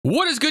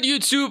What is good,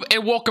 YouTube,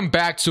 and welcome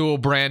back to a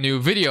brand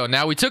new video.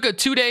 Now, we took a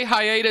 2-day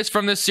hiatus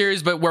from this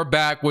series, but we're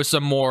back with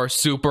some more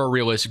super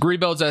realistic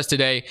rebuilds, as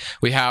today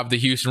we have the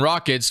Houston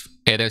Rockets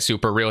and a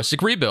super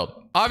realistic rebuild.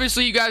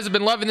 Obviously, you guys have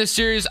been loving this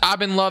series. I've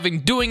been loving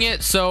doing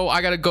it, so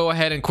I gotta go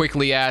ahead and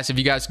quickly ask if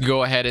you guys can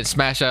go ahead and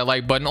smash that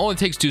like button. It only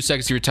takes 2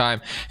 seconds of your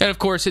time, and of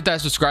course, hit that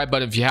subscribe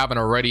button if you haven't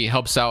already. It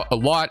helps out a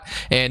lot,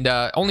 and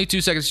only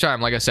 2 seconds of time,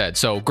 like I said,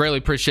 so greatly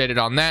appreciate it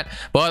on that.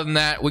 But other than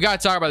that, we gotta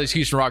talk about this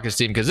Houston Rockets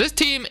team, because this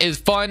team is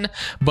fun,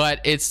 but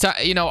it's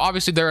you know,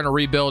 obviously they're in a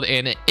rebuild,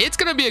 and it's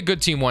gonna be a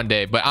good team one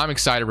day, but I'm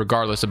excited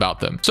regardless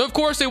about them. So of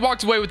course, they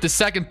walked away with the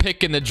 2nd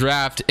pick in the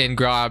draft and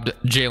grabbed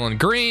Jalen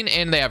Green,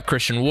 and they have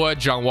Christian Wood.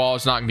 John Wall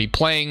is not gonna be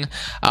playing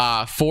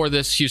for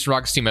this Houston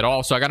Rockets team at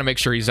all, so I got to make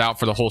sure he's out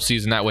for the whole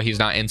season. That way he's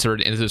not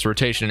entered into this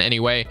rotation in any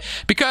way,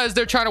 because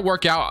they're trying to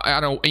work out,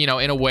 you know,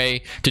 in a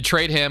way to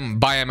trade him,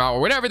 buy him out,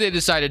 or whatever they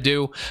decide to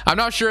do. I'm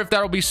not sure if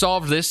that'll be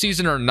solved this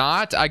season or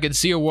not. I could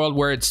see a world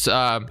where it's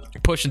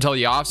pushed until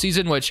the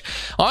offseason, which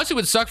honestly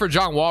would suck for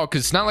John Wall,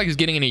 because it's not like he's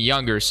getting any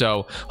younger.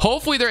 So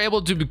hopefully they're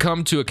able to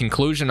come to a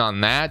conclusion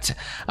on that.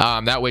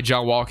 That way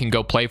John Wall can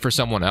go play for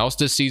someone else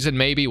this season.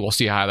 Maybe we'll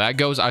see how that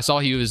goes. I saw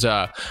he was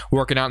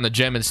working out in the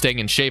gym and staying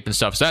in shape and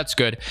stuff, so that's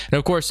good. And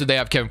of course, they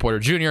have Kevin Porter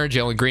Jr.,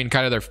 Jalen Green,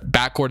 kind of their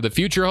backcourt of the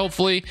future,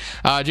 hopefully.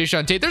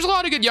 Jason Tate. There's a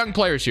lot of good young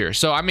players here.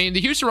 So I mean,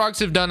 the Houston Rockets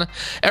have done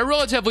a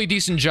relatively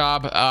decent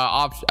job,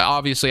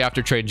 obviously,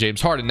 after trading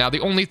James Harden. Now, the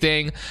only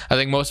thing I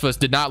think most of us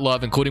did not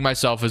love, including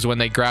myself, is when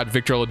they grabbed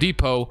Victor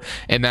Oladipo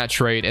in that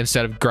trade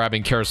instead of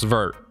grabbing Karis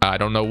LeVert. I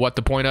don't know what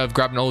the point of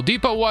grabbing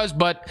Oladipo was,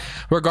 but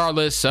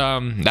regardless,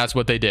 that's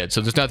what they did.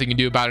 So there's nothing you can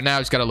do about it now.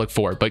 You just got to look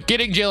forward. But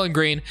getting Jalen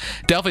Green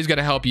definitely is going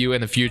to help you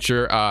in the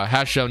future.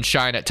 Has shown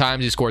shine at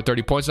times. He scored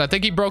 30 points, and I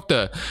think he broke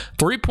the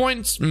 3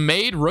 points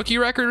made rookie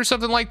record or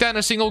something like that in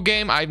a single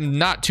game. I'm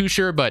not too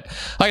sure, but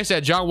like I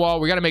said, John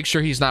Wall, we got to make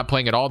sure he's not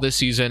playing at all this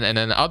season. And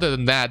then other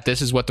than that,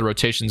 this is what the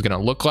rotation is going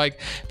to look like.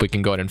 If we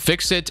can go ahead and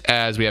fix it,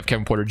 as we have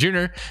Kevin Porter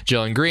Jr.,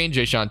 Jalen Green,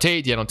 Jason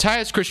Tate, Daniel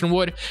Tyus, Christian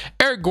Wood,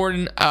 Eric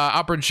Gordon,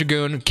 Alperen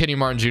Şengün, Kenny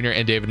Martin Jr.,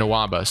 and David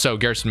Nwaba. So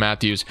Garrison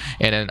Matthews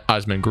and then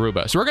Osman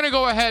Garuba. So we're going to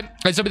go ahead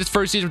and submit this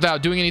first season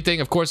without doing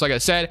anything. Of course, like I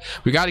said,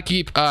 we got to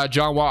keep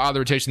John Wall out of the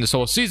rotation this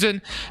whole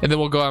season, and then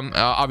we'll go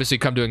obviously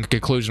come to a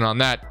conclusion on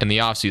that in the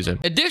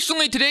offseason.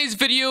 Additionally, today's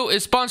video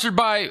is sponsored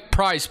by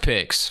Prize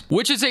Picks,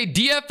 which is a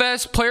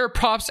DFS player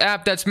props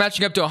app that's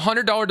matching up to a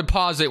 $100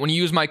 deposit when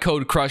you use my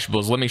code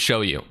Crushables. Let me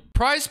show you.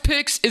 Prize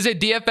Picks is a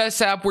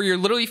DFS app where you're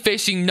literally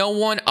facing no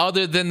one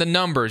other than the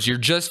numbers. You're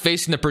just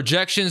facing the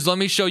projections. Let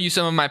me show you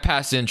some of my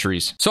past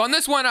entries. So on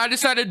this one, I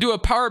decided to do a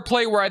power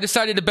play where I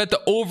decided to bet the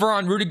over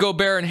on Rudy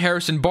Gobert and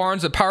Harrison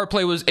Barnes. The power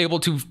play was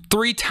able to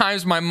 3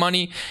 times my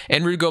money,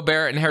 and Rudy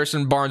Gobert and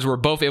Harrison Barnes were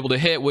both able to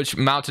hit, which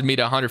mounted me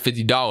to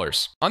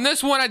 $150. On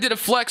this one, I did a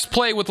flex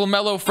play with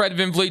LaMelo, Fred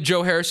VanVleet,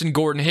 Joe Harris, and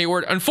Gordon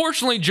Hayward.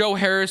 Unfortunately, Joe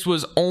Harris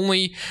was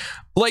only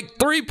like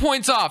 3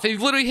 points off. If he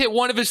literally hit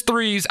one of his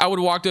threes, I would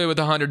have walked away with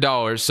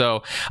 $100.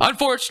 So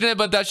unfortunate,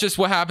 but that's just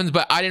what happens.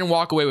 But I didn't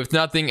walk away with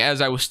nothing,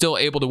 as I was still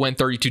able to win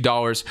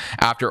 $32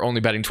 after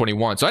only betting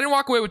 21. So I didn't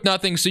walk away with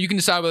nothing. So you can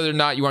decide whether or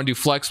not you want to do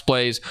flex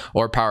plays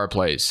or power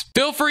plays.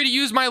 Feel free to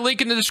use my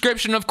link in the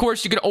description. Of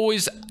course, you can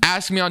always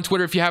ask me on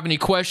Twitter if you have any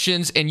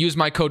questions, and use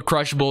my code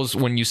Crushables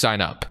when you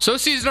sign up. So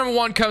season number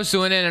 1 comes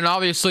to an end, and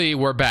obviously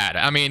we're bad.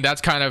 I mean,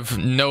 that's kind of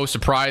no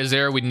surprise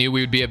there. We knew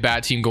we would be a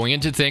bad team going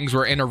into things.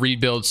 We're in a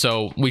rebuild,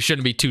 so we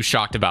shouldn't be too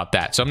shocked about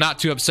that. So I'm not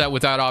too upset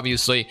with that,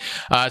 obviously.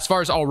 As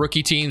far as all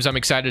rookie teams, I'm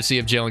excited to see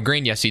if Jalen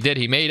Green, yes, he did.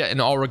 He made an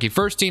all rookie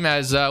first team.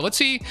 As let's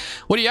see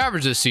what he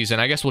averaged this season.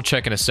 I guess we'll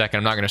check in a second.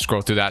 I'm not going to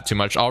scroll through that too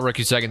much. All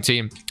rookie second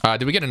team.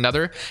 Did we get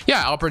another?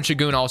 Yeah, Alperen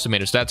Şengün also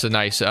made us. That's a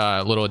nice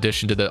little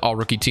addition to the all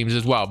rookie teams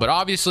as well. But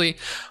obviously,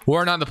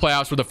 we're not in the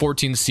playoffs with the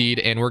 14th seed,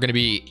 and we're going to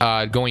be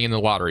going in the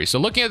lottery. So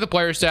looking at the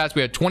player stats,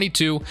 we had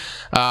 22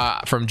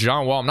 from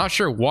John Wall. I'm not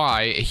sure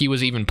why he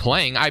was even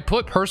playing. I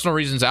put personal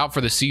reasons out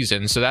for the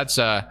season, so that's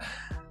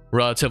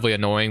relatively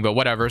annoying, but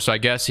whatever. So I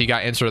guess he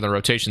got inserted in the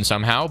rotation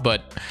somehow,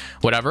 but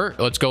whatever.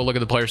 Let's go look at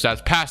the player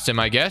stats past him,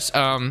 I guess.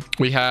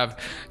 We have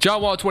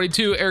John Wall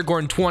 22, Eric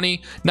Gordon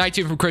 20,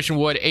 19 from Christian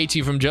Wood,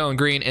 18 from Jalen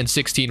Green, and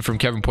 16 from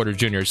Kevin Porter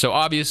Jr. So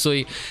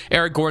obviously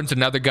Eric Gordon's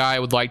another guy I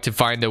would like to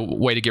find a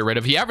way to get rid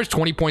of. He averaged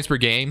 20 points per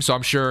game, so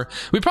I'm sure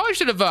we probably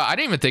should have I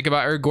didn't even think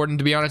about Eric Gordon,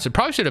 to be honest. I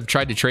probably should have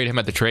tried to trade him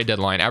at the trade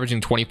deadline,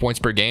 averaging 20 points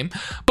per game,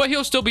 but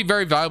he'll still be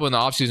very valuable in the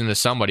offseason to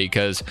somebody,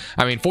 because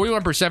I mean,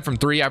 41% from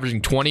 3,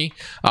 averaging 20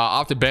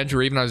 off the bench,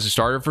 or even as a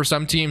starter for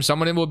some team.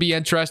 Someone will be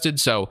interested,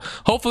 so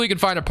hopefully we can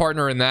find a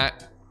partner in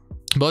that.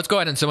 But let's go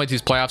ahead and simulate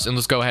these playoffs, and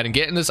let's go ahead and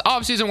get in this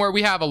offseason where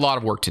we have a lot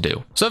of work to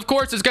do. So of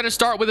course, it's going to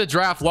start with a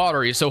draft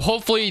lottery. So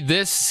hopefully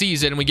this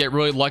season we get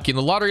really lucky in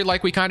the lottery,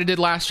 like we kind of did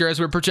last year, as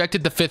we're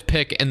projected the 5th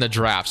pick in the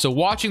draft. So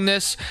watching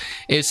this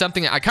is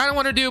something I kind of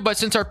want to do, but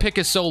since our pick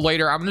is so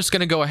later, I'm just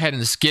going to go ahead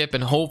and skip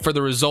and hope for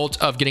the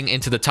result of getting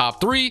into the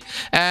top 3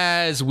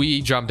 as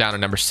we jump down to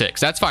number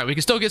 6. That's fine. We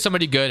can still get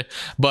somebody good,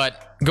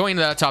 but going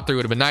to that top 3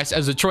 would have been nice,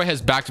 as Detroit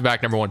has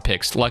back-to-back #1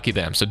 picks. Lucky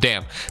them. So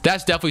damn,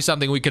 that's definitely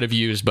something we could have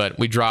used, but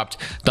we dropped.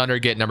 Thunder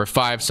get number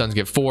 5, Suns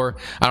get 4.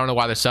 I don't know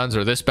why the Suns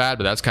are this bad,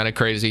 but that's kind of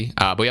crazy.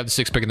 But we have the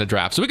 6th pick in the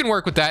draft, so we can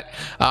work with that.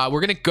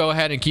 We're going to go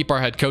ahead and keep our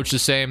head coach the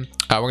same.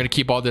 We're going to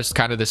keep all this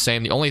kind of the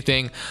same. The only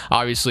thing,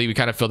 obviously, we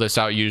kind of fill this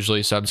out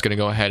usually, so I'm just going to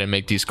go ahead and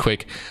make these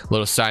quick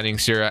little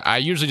signings here. I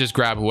usually just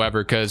grab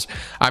whoever, because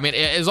I mean,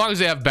 as long as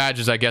they have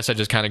badges, I guess I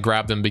just kind of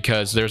grab them,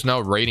 because there's no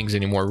ratings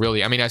anymore,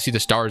 really. I mean, I see the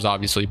stars,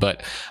 obviously,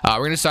 but we're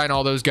going to sign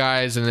all those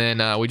guys, and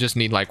then we just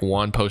need like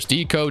 1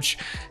 post-D coach,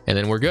 and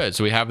then we're good.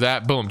 So we have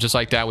that. Boom. Just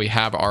like that, we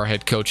have our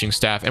head coaching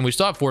staff, and we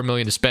still have $4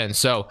 million to spend,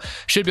 so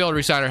should be able to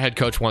resign our head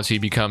coach once he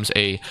becomes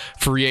a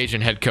free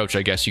agent head coach,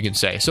 I guess you can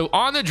say. So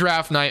on the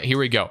draft night, here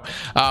we go.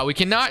 We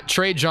cannot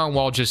trade John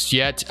Wall just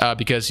yet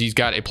because he's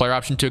got a player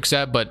option to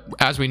accept, but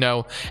as we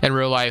know, in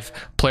real life,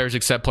 players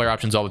accept player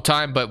options all the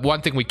time. But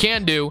one thing we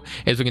can do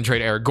is we can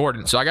trade Eric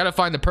Gordon. So I got to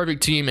find the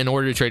perfect team in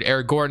order to trade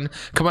Eric Gordon,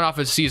 coming off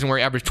a season where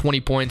he averaged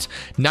 20 points.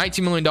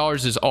 $19 million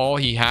is all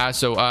he has,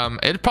 so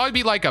it'd probably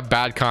be like a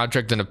bad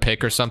contract and a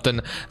pick or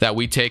something that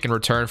we take in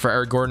return for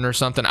Eric Gordon or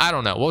something. I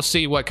don't know. We'll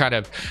see what kind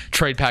of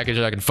trade package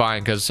I can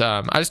find, because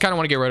I just kind of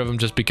want to get rid of him,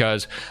 just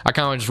because I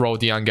kind of want to just roll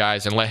with the young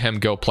guys and let him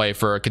go play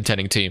for a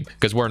contending team,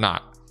 because we're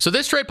not. So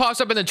this trade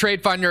pops up in the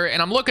trade finder,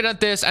 and I'm looking at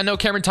this. I know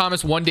Cameron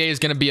Thomas one day is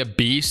going to be a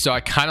beast, so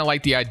I kind of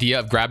like the idea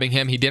of grabbing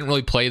him. He didn't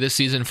really play this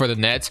season for the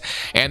Nets,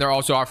 and they're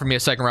also offering me a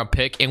 2nd round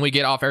pick, and we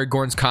get off Eric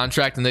Gordon's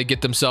contract, and they get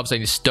themselves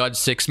a stud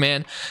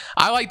 6-man.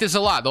 I like this a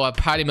lot. They'll have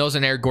Patty Mills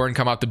and Eric Gordon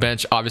come off the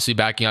bench, obviously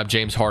backing up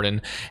James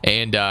Harden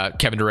and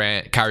Kevin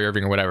Durant, Kyrie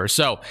Irving, or whatever.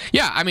 So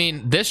yeah, I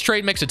mean, this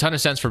trade makes a ton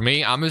of sense for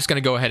me. I'm just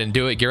going to go ahead and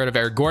do it. Get rid of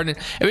Eric Gordon,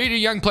 and we need a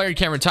young player,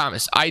 Cameron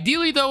Thomas.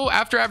 Ideally, though,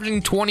 after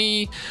averaging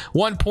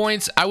 21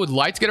 points, I would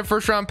like to get a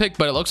 1st round pick,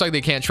 but it looks like they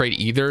can't trade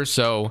either.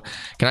 So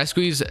can I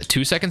squeeze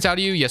 2 seconds out of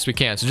you? Yes, we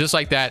can. So just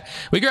like that,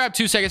 we grab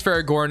 2 seconds for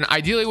Eric Gordon.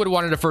 Ideally would have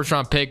wanted a 1st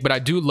round pick, but I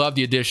do love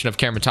the addition of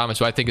Cameron Thomas,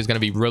 who I think is going to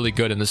be really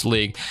good in this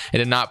league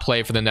and did not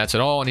play for the Nets at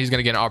all, and he's going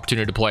to get an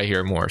opportunity to play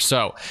here more.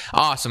 So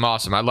awesome.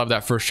 I love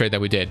that first trade that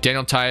we did.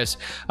 Daniel Tice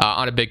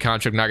on a big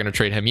contract, not going to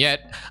trade him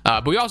yet,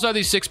 but we also have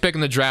these 6th pick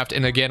in the draft,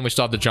 and again, we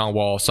still have the John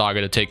Wall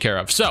saga to take care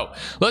of. So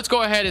let's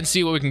go ahead and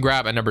see what we can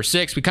grab at number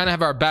 6. We kind of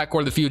have our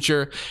backcourt of the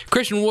future.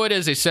 Christian Wood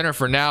is a center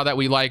for now that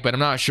we like, but I'm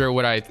not sure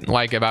what I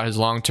like about his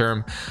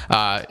long-term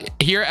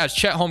here, as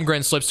Chet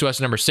Holmgren slips to us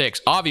at number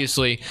 6.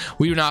 Obviously,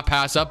 we do not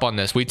pass up on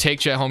this. We take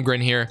Chet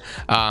Holmgren here.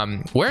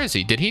 Where is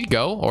he? Did he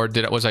go, or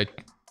was I?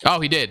 Oh,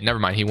 he did. Never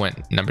mind. He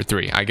went number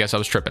 3. I guess I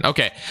was tripping.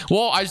 Okay.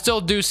 Well, I still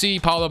do see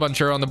Paolo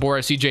Banchero on the board.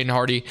 I see Jaden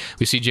Hardy.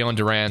 We see Jalen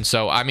Duran.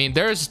 So, I mean,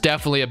 there's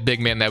definitely a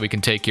big man that we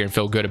can take here and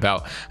feel good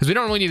about, because we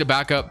don't really need a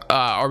backup,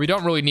 or we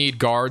don't really need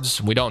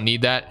guards. We don't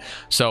need that.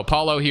 So,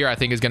 Paolo here, I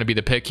think, is going to be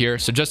the pick here.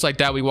 So, just like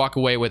that, we walk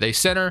away with a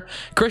center.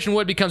 Christian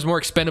Wood becomes more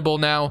expendable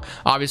now.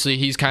 Obviously,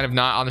 he's kind of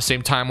not on the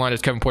same timeline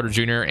as Kevin Porter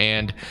Jr.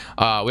 And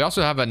we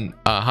also have a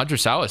Hunter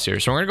Salas here.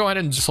 So, we're going to go ahead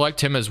and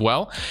select him as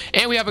well.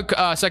 And we have a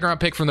 2nd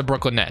round pick from the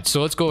Brooklyn Nets.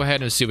 So, let's go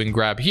ahead and see what we can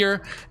grab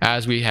here,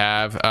 as we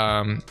have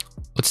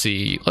let's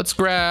see, let's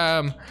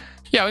grab,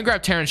 yeah, we can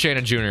grab Terrence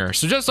Shannon Jr.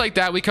 So just like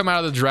that, we come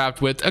out of the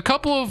draft with a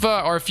couple of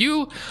or a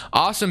few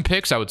awesome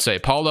picks, I would say.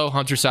 Paulo,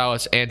 Hunter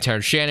Salas, and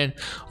Terrence Shannon,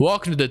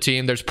 welcome to the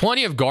team. There's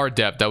plenty of guard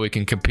depth that we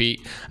can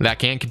compete,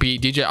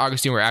 DJ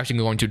Augustine, we're actually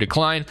going to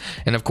decline,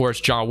 and of course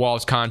John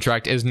Wall's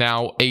contract is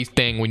now a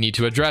thing we need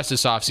to address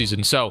this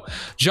offseason. So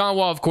John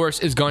Wall, of course,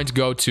 is going to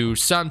go to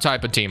some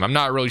type of team. I'm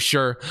not really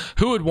sure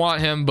who would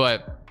want him,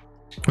 but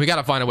we got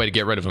to find a way to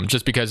get rid of him,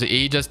 just because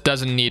he just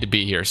doesn't need to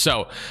be here.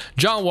 So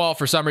John Wall,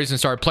 for some reason,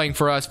 started playing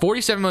for us.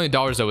 $47 million,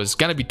 though, is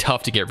going to be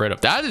tough to get rid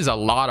of. That is a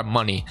lot of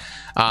money.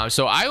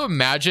 So I would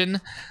imagine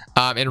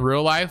in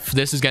real life,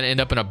 this is going to end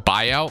up in a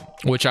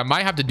buyout, which I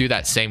might have to do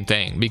that same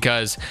thing,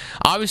 because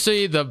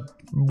obviously the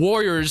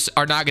Warriors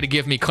are not going to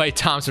give me Klay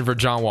Thompson for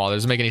John Wall. That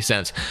doesn't make any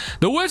sense.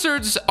 The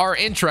Wizards are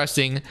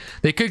interesting.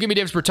 They could give me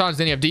Davis Bertans,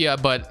 Danny Avdija,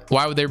 but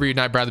why would they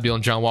reunite Bradley Beal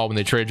and John Wall when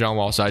they traded John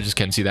Wall? So I just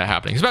can't see that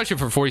happening, especially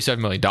for $47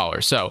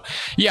 million. So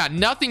yeah,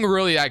 nothing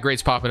really that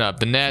great's popping up.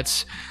 The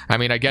Nets, I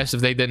mean, I guess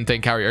if they didn't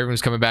think Kyrie Irving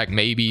was coming back,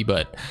 maybe,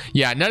 but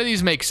yeah, none of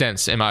these make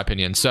sense in my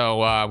opinion.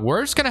 So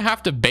we're just going to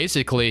have to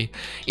basically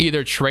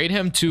either trade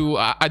him to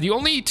the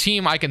only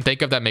team I can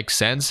think of that makes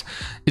sense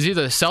is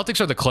either the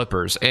Celtics or the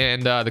Clippers.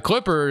 And the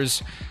Clippers,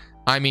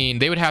 I mean,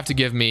 they would have to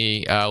give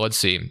me, let's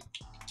see.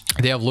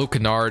 They have Luke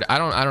Kennard. I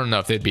don't know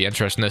if they'd be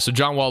interested in this. So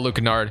John Wall, Luke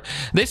Kennard,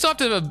 they still have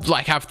to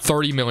like have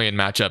 30 million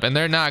matchup, and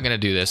they're not going to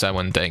do this, I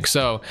wouldn't think.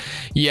 So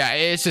yeah,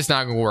 it's just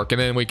not going to work.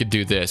 And then we could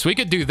do this. We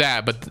could do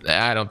that, but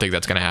I don't think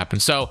that's going to happen.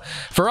 So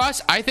for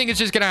us, I think it's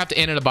just going to have to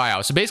end in a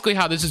buyout. So basically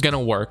how this is going to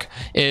work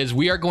is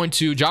we are going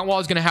to, John Wall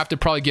is going to have to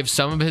probably give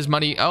some of his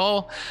money.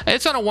 Oh,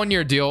 it's on a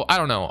 1-year deal. I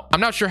don't know. I'm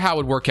not sure how it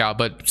would work out,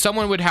 but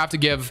someone would have to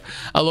give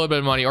a little bit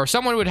of money, or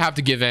someone would have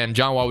to give in.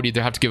 John Wall would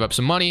either have to give up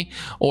some money,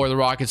 or the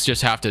Rockets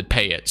just have to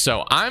pay it.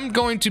 So I'm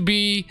going to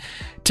be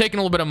taking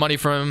a little bit of money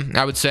from him,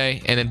 I would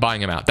say, and then buying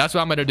him out. That's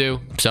what I'm going to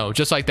do. So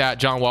just like that,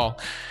 John Wall,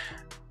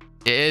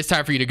 it's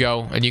time for you to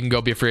go, and you can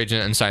go be a free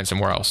agent and sign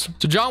somewhere else.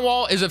 So John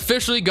Wall is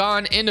officially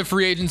gone into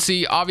free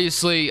agency.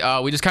 Obviously,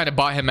 we just kind of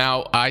bought him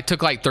out. I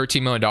took like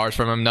 $13 million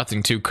from him.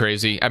 Nothing too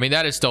crazy. I mean,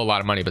 that is still a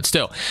lot of money, but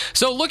still.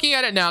 So looking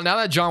at it now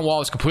that John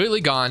Wall is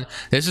completely gone,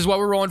 this is what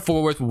we're rolling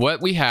forward with.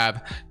 What we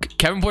have: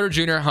 Kevin Porter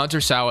Jr.,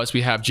 Hunter Salas.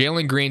 We have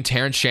Jalen Green,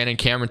 Terrence Shannon,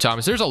 Cameron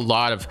Thomas. There's a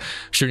lot of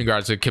shooting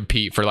guards that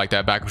compete for like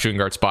that backup shooting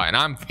guard spot,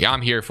 and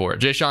I'm here for it.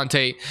 Jayshawn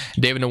Tate,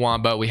 David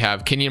Nwamba. We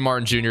have Kenyon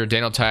Martin Jr.,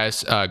 Daniel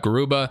Tice,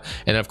 Garuba,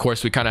 and of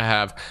course we kind of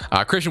have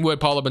Christian Wood,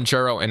 Paulo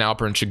Banchero, and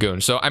Alperen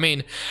Şengün. So I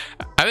mean,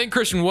 I think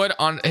Christian Wood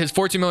on his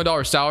 $14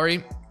 million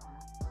salary,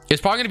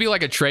 it's probably going to be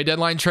like a trade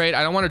deadline trade.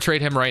 I don't want to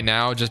trade him right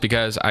now just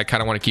because I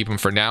kind of want to keep him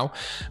for now.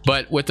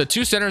 But with the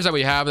two centers that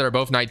we have that are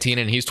both 19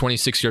 and he's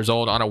 26 years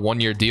old on a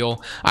one-year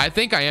deal, I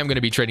think I am going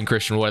to be trading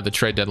Christian Wood at the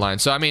trade deadline.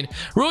 So, I mean,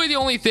 really the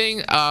only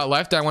thing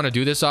left I want to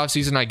do this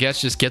offseason, I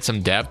guess, just get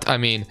some depth. I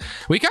mean,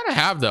 we kind of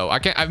have, though. I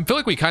feel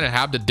like we kind of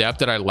have the depth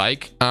that I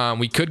like.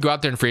 We could go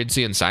out there in free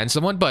agency and sign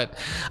someone, but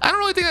I don't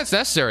really think that's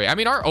necessary. I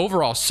mean, our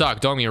overall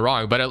suck, don't get me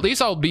wrong, but at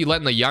least I'll be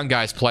letting the young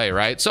guys play,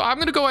 right? So I'm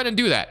going to go ahead and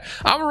do that.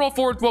 I'm going to roll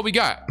forward with what we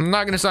got. I'm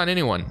not going to sign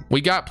anyone.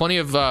 We got plenty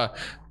of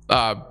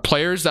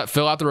players that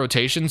fill out the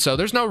rotation, so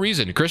there's no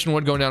reason. Christian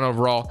Wood going down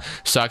overall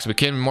sucks, but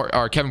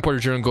Kevin Porter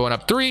Jr. going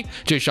up 3,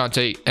 Jayshawn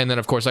Tate, and then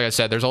of course, like I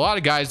said, there's a lot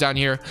of guys down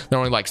here. They're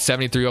only like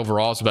 73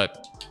 overalls,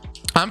 but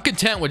I'm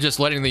content with just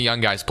letting the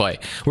young guys play.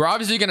 We're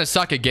obviously going to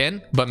suck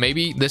again, but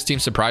maybe this team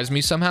surprised me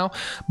somehow.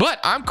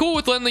 But I'm cool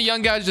with letting the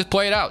young guys just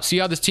play it out, see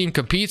how this team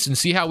competes, and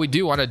see how we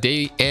do on a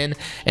day in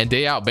and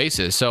day out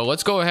basis. So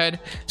let's go ahead,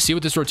 see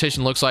what this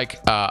rotation looks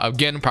like.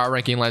 Again, power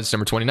ranking lens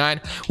number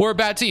 29. We're a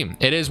bad team.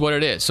 It is what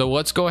it is. So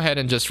let's go ahead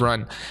and just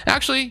run.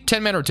 Actually,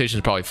 10-man rotation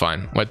is probably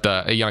fine with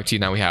a young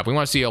team that we have. We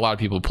want to see a lot of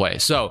people play.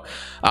 So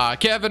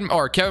Kevin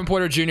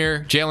Porter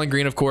Jr., Jalen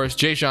Green, of course,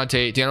 Jayshawn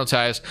Tate, Daniel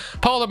Tice,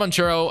 Paulo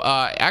Banchero.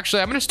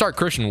 Actually, I'm going to start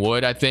Christian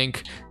Wood, I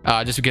think,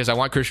 just because I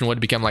want Christian Wood to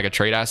become like a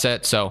trade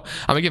asset. So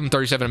I'm going to give him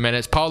 37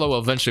 minutes. Paulo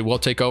will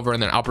take over,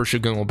 and then Alperen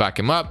Şengün will back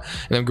him up.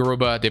 And then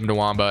Garuba, David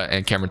Nwamba,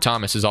 and Cameron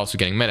Thomas is also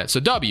getting minutes.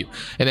 So W.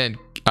 And then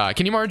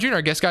Kenyon Martin Jr.,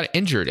 I guess, got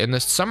injured in the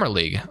summer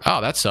league.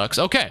 Oh, that sucks.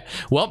 Okay,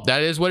 well,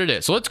 that is what it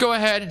is. So let's go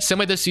ahead,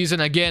 simulate this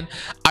season again.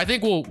 I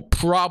think we'll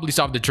probably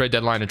stop the trade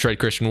deadline and trade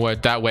Christian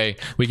Wood. That way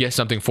we get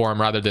something for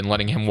him rather than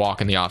letting him walk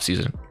in the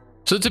offseason.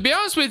 So to be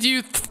honest with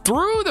you,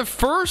 through the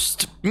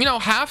first,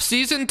 half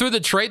season, through the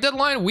trade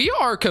deadline, we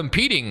are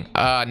competing.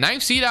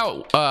 9th seed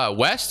out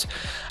west.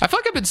 I feel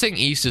like I've been saying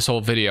east this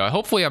whole video.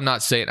 Hopefully I'm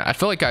not saying, I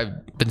feel like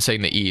I've been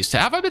saying the east.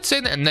 Have I been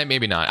saying that? And then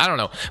maybe not. I don't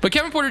know. But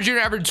Kevin Porter Jr.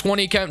 averaged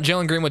 20,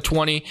 Jalen Green with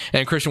 20,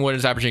 and Christian Wood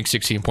is averaging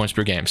 16 points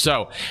per game.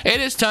 So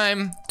it is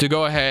time to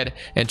go ahead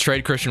and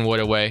trade Christian Wood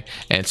away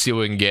and see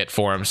what we can get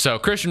for him. So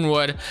Christian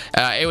Wood,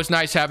 it was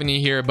nice having you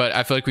here, but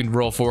I feel like we can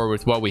roll forward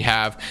with what we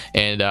have,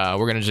 and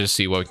we're going to just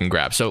see what we can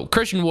grab. So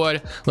Christian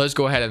Wood, let's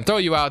go ahead and throw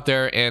you out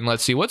there, and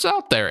let's see what's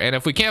out there. And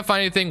if we can't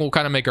find anything, we'll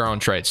kind of make our own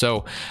trade.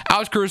 So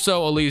Alex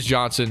Caruso, Elise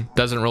Johnson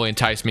doesn't really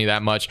entice me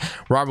that much.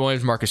 Robert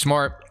Williams, Marcus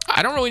Smart.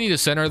 I don't really need a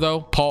center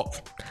though. I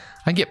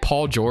can get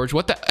Paul George.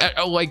 What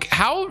the like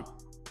how?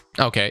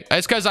 Okay,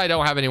 it's because I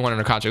don't have anyone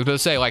under contract. But to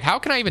say, like, how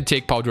can I even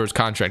take Paul George's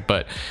contract?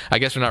 But I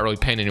guess we're not really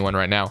paying anyone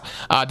right now.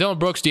 Dylan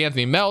Brooks,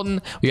 DeAnthony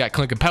Melton. We got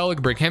Clint Capella,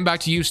 bring him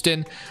back to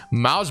Houston.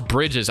 Miles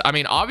Bridges. I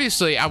mean,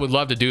 obviously, I would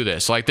love to do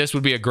this. Like, this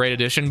would be a great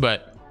addition,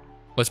 but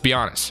let's be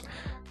honest.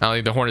 I don't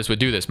think the Hornets would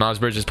do this. Miles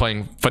Bridges is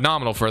playing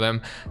phenomenal for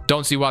them.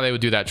 Don't see why they would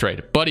do that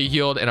trade. Buddy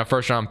Hield and a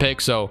first-round pick.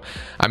 So,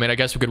 I mean, I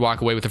guess we could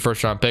walk away with the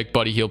first-round pick.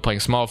 Buddy Hield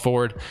playing small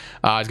forward.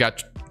 He's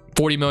got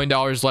 $40 million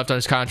left on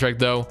his contract,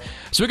 though.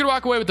 So we could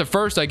walk away with the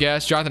first, I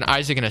guess. Jonathan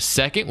Isaac in a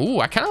second. Ooh,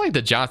 I kind of like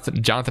the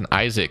Jonathan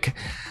Isaac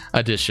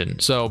addition.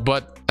 So,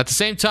 but at the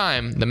same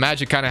time, the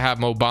Magic kind of have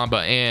Mo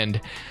Bamba and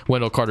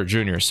Wendell Carter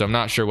Jr. So I'm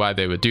not sure why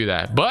they would do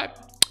that. But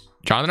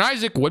Jonathan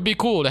Isaac would be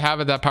cool to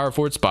have at that power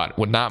forward spot.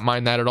 Would not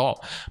mind that at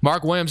all.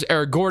 Mark Williams,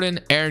 Aaron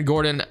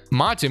Gordon,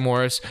 Monte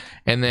Morris,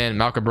 and then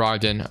Malcolm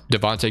Brogdon,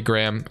 Devontae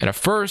Graham, and a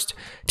first.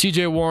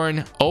 TJ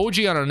Warren, OG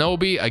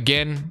Anunoby.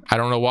 Again, I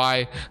don't know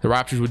why the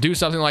Raptors would do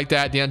something like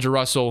that. D'Angelo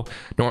Russell,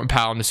 Norton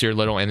Powell, Nasir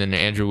Little, and then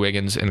Andrew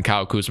Wiggins and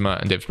Kyle Kuzma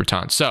and Davis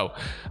Bertans. So,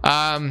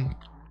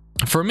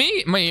 for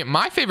me,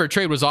 my favorite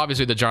trade was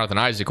obviously the Jonathan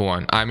Isaac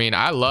one. I mean,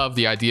 I love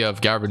the idea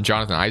of Gavin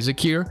Jonathan Isaac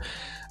here.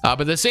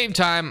 But at the same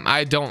time,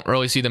 I don't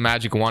really see the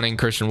Magic wanting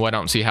Christian Wood. I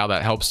don't see how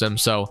that helps them.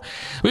 So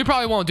we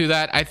probably won't do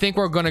that. I think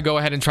we're going to go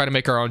ahead and try to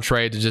make our own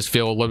trade to just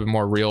feel a little bit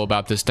more real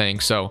about this thing.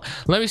 So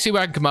let me see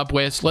what I can come up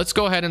with. Let's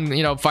go ahead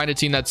and, find a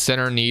team that's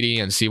center needy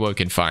and see what we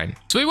can find.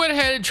 So we went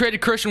ahead and traded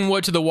Christian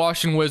Wood to the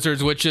Washington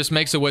Wizards, which just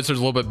makes the Wizards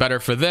a little bit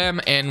better for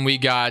them. And we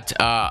got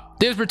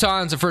Davis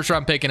Bertans, a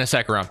first-round pick, and a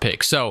second-round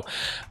pick. So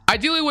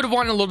ideally would have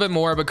wanted a little bit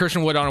more, but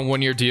Christian Wood on a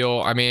one-year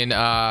deal. I mean,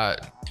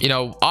 you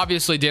know,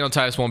 obviously Daniel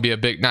Titus won't be a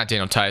big, not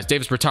Daniel Titus,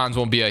 Davis Bertans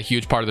won't be a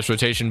huge part of this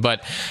rotation,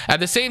 but at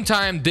the same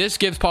time, this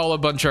gives Paulo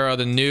Banchero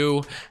the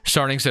new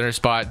starting center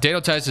spot.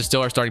 Daniel Titus is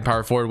still our starting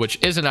power forward, which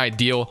isn't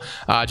ideal.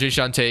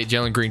 Jae'Sean Tate,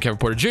 Jalen Green, Kevin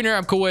Porter Jr.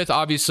 I'm cool with.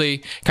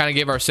 Obviously, kind of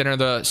gave our center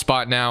the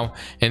spot now,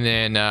 and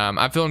then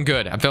I'm feeling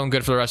good. I'm feeling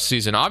good for the rest of the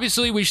season.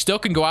 Obviously, we still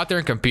can go out there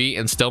and compete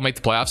and still make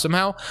the playoffs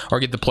somehow, or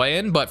get the play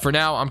in, but for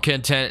now, I'm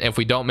content if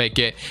we don't make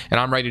it, and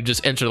I'm ready to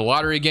just enter the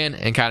lottery again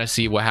and kind of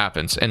see what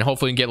happens, and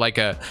hopefully get like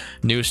a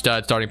new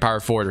stud starting power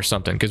forward or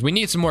something, because we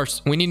need some more.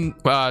 We need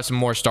some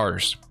more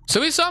starters. So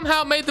we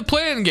somehow made the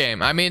play-in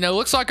game. I mean, it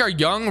looks like our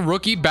young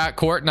rookie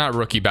backcourt, not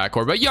rookie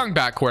backcourt, but young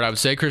backcourt, I would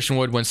say. Christian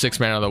Wood wins 6th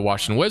man of the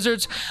Washington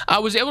Wizards.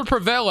 Was able to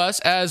prevail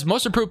us as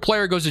most improved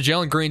player goes to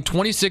Jalen Green,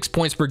 26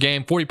 points per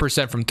game,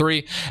 40% from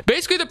 3.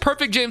 Basically the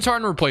perfect James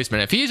Harden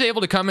replacement. If he's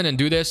able to come in and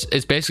do this,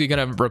 it's basically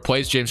going to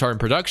replace James Harden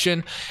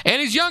production.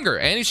 And he's younger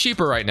and he's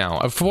cheaper right now.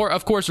 Of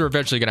course, we're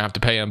eventually going to have to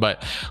pay him,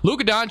 but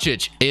Luka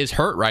Doncic is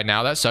hurt right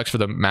now. That sucks for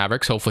the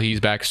Mavericks. Hopefully he's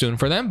back soon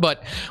for them.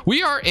 But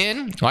we are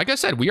in, like I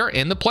said, we are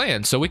in the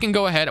play-in. So we can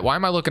go ahead. Why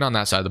am I looking on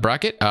that side of the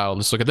bracket?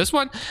 Let's look at this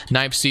one.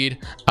 9th seed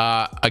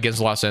against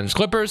the Los Angeles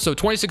Clippers. So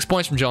 26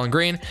 points from Jalen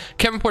Green,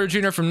 Kevin Porter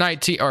Jr. from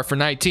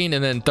 19,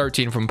 and then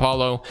 13 from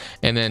Paulo,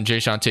 and then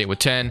Jae'Sean Tate with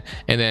 10,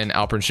 and then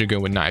Alperen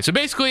Sengun with 9. So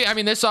basically, I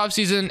mean, this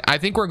offseason, I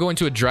think we're going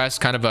to address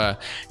kind of a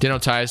Daniel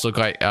Titus look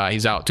like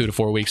he's out 2 to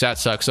 4 weeks. That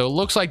sucks. So it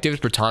looks like Davis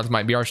Bertans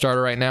might be our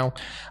starter right now.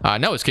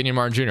 No, it's Kenyon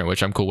Martin Jr.,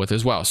 which I'm cool with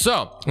as well.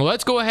 So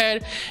let's go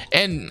ahead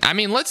and, I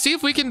mean, let's see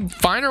if we can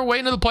find our way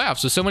into the playoffs.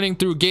 So summoning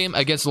through a game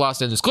against the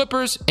Los Angeles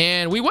Clippers,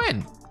 and we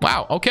win.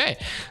 Wow, okay.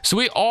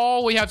 So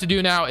all we have to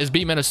do now is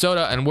beat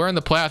Minnesota, and we're in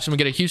the playoffs, and we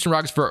get a Houston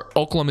Rockets for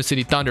Oklahoma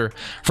City Thunder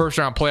first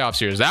round playoff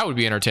series. That would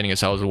be entertaining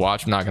as hell to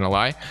watch, I'm not gonna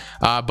lie.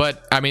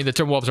 But I mean, the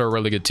Timberwolves are a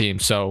really good team,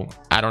 so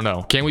I don't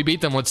know. Can we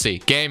beat them? Let's see.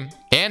 Game,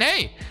 and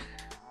hey,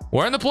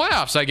 we're in the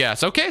playoffs, I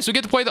guess. Okay, so we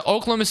get to play the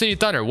Oklahoma City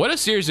Thunder. What a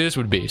series this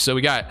would be. So we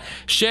got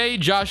Shea,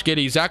 Josh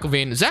Giddey, Zach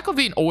LaVine. Zach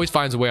LaVine always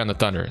finds a way on the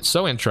Thunder. It's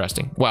so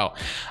interesting. Well,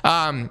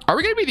 are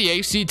we going to be the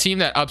AC team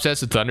that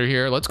upsets the Thunder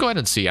here? Let's go ahead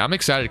and see. I'm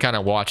excited to kind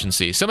of watch and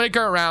see. Somebody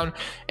go around,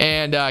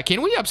 and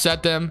can we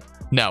upset them?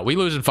 No, we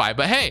lose in 5.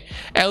 But hey,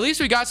 at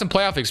least we got some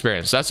playoff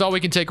experience. That's all we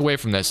can take away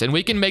from this. And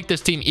we can make this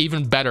team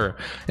even better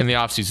in the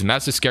offseason.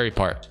 That's the scary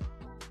part.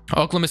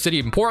 Oklahoma City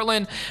and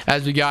Portland,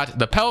 as we got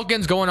the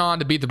Pelicans going on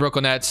to beat the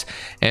Brooklyn Nets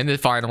in the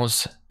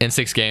finals in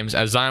 6 games,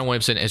 as Zion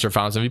Williamson is their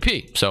finals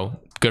MVP. So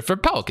good for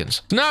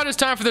Pelicans. Now it is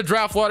time for the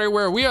draft lottery,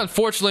 where we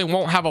unfortunately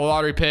won't have a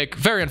lottery pick.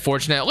 Very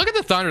unfortunate. Look at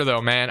the Thunder though,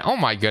 man. Oh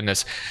my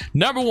goodness.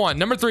 Number 1,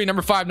 number 3,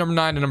 number 5, number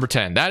 9, and number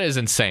 10. That is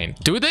insane.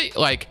 Do they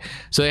like,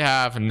 so they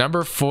have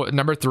number 4,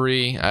 number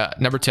 3,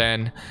 number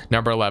 10,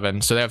 number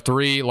 11. So they have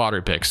 3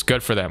 lottery picks.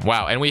 Good for them.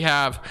 Wow. And we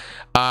have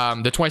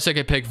the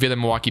 22nd pick via the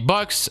Milwaukee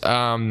Bucks.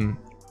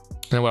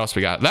 And then what else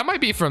we got? That might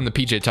be from the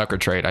PJ Tucker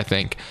trade, I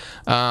think.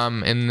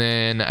 And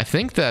then I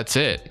think that's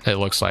it, it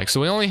looks like.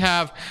 So we only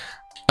have,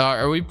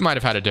 or we might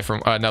have had a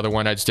different, another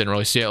one. I just didn't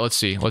really see it. Let's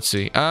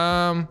see.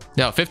 No,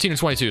 15 and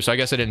 22. So I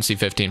guess I didn't see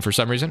 15 for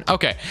some reason.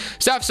 Okay.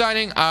 Staff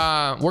signing.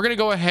 We're going to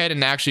go ahead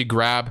and actually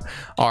grab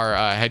our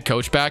head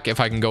coach back. If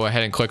I can go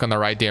ahead and click on the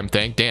right damn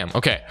thing. Damn.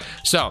 Okay.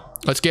 So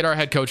let's get our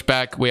head coach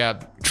back. We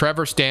have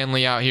Trevor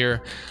Stanley out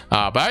here.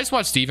 But I just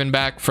want Steven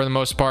back for the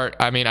most part.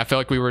 I mean, I feel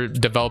like we were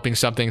developing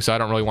something, so I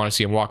don't really want to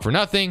see him walk for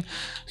nothing.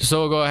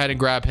 So we'll go ahead and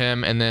grab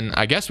him. And then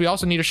I guess we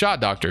also need a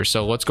shot doctor.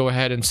 So let's go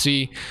ahead and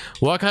see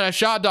what kind of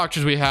shot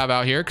doctors we have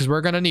out here, because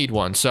we're going to need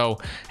one. So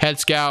head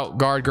scout,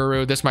 guard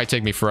guru. This might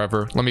take me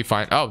forever. Let me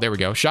find. Oh, there we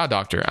go. Shot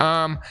doctor.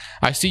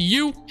 I see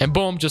you. And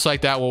boom, just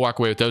like that, we'll walk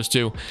away with those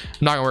 2. I'm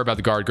not going to worry about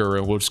the guard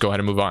guru. We'll just go ahead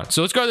and move on.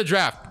 So let's go to the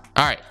draft.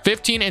 All right.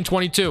 15 and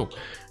 22.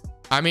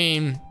 I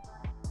mean,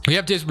 we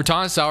have Davis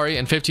Bertans' salary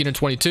and 15 and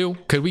 22.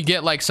 Could we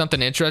get like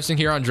something interesting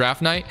here on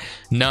draft night?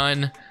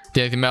 None.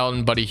 Nathan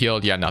Melton, Buddy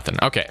Hield, yeah, nothing.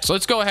 Okay, so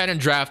let's go ahead and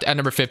draft at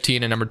number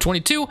 15 and number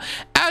 22.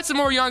 Add some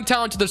more young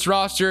talent to this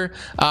roster.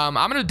 I'm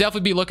going to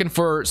definitely be looking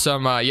for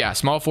some,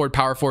 small forward,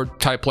 power forward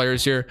type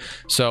players here.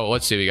 So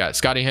let's see. We got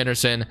Scotty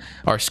Henderson,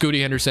 or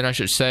Scooty Henderson, I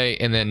should say,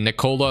 and then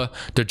Nikola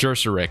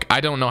Djurcevic.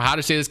 I don't know how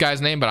to say this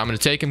guy's name, but I'm going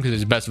to take him because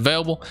he's best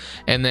available.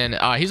 And then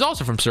he's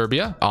also from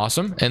Serbia.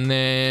 Awesome. And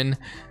then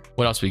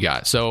what else we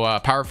got? So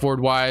power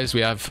forward wise,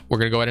 we're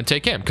gonna go ahead and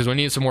take him because we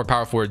need some more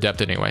power forward depth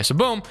anyway. So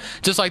boom,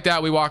 just like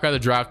that, we walk out of the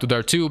draft with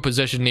our 2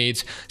 position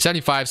needs,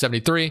 75,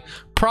 73.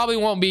 Probably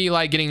won't be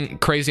like getting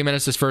crazy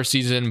minutes this first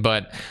season,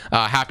 but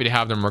happy to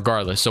have them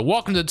regardless. So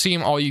welcome to the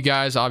team, all you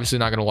guys. Obviously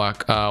not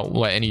gonna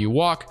let any of you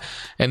walk.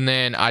 And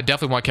then I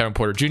definitely want Kevin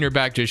Porter Jr.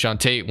 back. Jae'Sean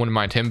Tate, wouldn't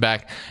mind him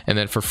back. And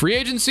then for free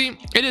agency,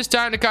 it is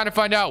time to kind of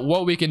find out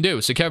what we can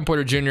do. So Kevin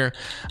Porter Jr.,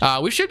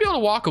 we should be able to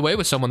walk away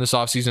with someone this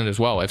offseason as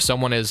well if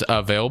someone is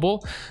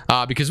available,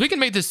 because we can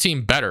make this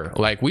team better.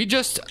 Like we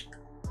just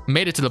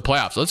made it to the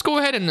playoffs. Let's go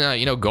ahead and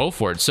you know, go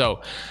for it.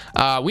 So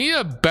we need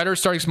a better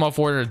starting small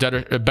forward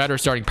and a better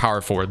starting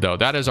power forward, though.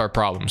 That is our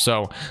problem.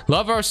 So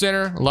love our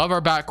center, love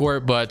our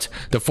backcourt, but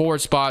the forward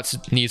spots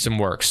need some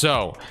work.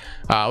 So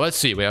let's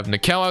see. We have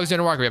Nickeil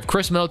Alexander-Walker. We have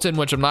Chris Middleton,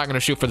 which I'm not going to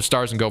shoot for the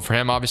stars and go for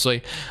him,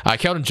 obviously.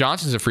 Keldon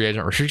Johnson's a free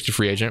agent, restricted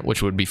free agent,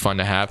 which would be fun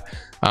to have.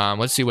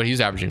 Let's see what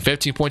he's averaging.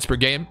 15 points per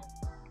game.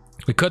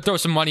 We could throw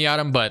some money at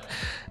him, but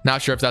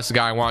not sure if that's the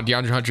guy I want.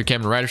 DeAndre Hunter,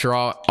 Cameron Reddish are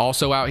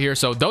also out here,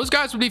 so those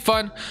guys would be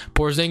fun.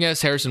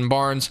 Porzingis, Harrison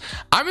Barnes.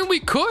 I mean, we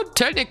could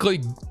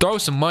technically throw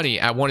some money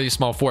at one of these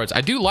small forwards.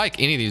 I do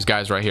like any of these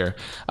guys right here.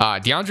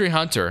 DeAndre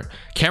Hunter,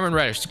 Cameron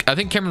Reddish. I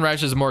think Cameron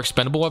Reddish is the more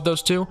expendable of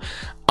those two.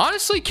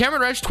 Honestly,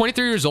 Cameron Reddish,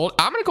 23 years old.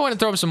 I'm going to go ahead and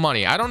throw him some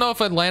money. I don't know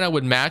if Atlanta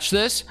would match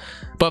this,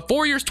 but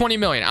 4 years, $20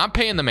 million. I'm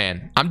paying the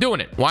man. I'm doing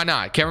it. Why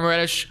not? Cameron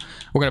Reddish,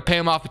 we're going to pay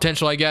him off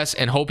potential, I guess,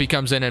 and hope he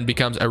comes in and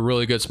becomes a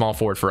really good small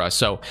forward for us.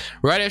 So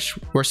Reddish,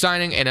 we're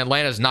signing, and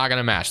Atlanta's not going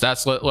to match.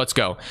 Let's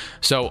go.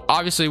 So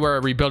obviously, we're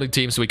a rebuilding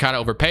team, so we kind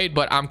of overpaid,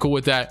 but I'm cool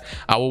with that.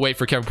 We'll wait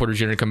for Kevin Porter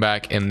Jr. to come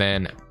back, and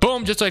then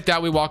boom, just like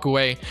that, we walk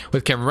away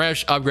with Cameron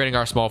Reddish, upgrading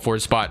our small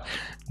forward spot.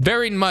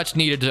 Very much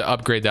needed to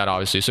upgrade that,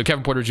 obviously. So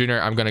Kevin Porter Jr.,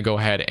 I'm going to go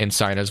ahead and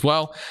sign as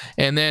well.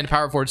 And then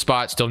power forward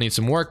spot still needs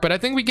some work, but I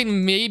think we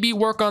can maybe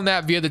work on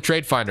that via the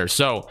trade finder.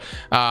 So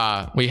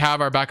we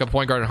have our backup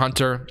point guard in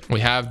Hunter.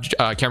 We have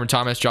Cameron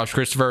Thomas, Josh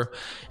Christopher,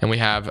 and we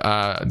have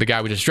the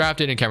guy we just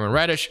drafted in Cameron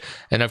Reddish.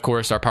 And of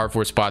course, our power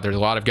forward spot. There's a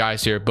lot of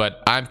guys here,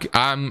 but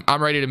I'm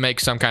ready to make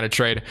some kind of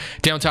trade.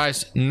 Daniel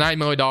Tice, $9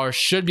 million,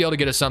 should be able to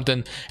get us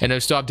something. And then we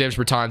still have Davis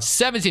Bertans,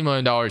 $17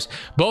 million,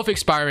 both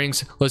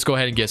expirings. Let's go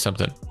ahead and get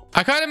something.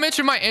 I kind of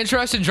mentioned my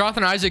interest in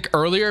Jonathan Isaac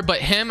earlier, but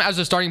him as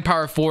a starting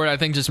power forward, I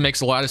think just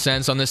makes a lot of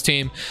sense on this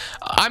team.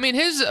 I mean,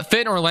 his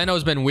fit in Orlando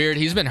has been weird.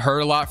 He's been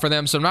hurt a lot for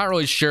them, so I'm not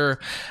really sure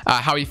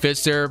how he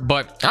fits there,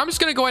 but I'm just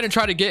going to go ahead and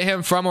try to get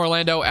him from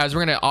Orlando, as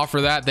we're going to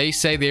offer that. They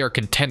say they are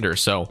contenders,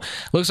 so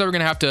looks like we're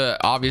going to have to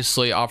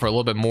obviously offer a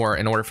little bit more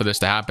in order for this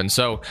to happen.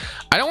 So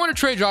I don't want to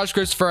trade Josh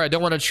Christopher. I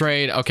don't want to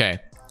trade... Okay.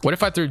 What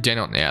if I threw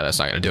Daniel? Yeah, that's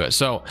not going to do it.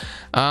 So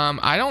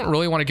I don't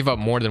really want to give up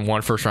more than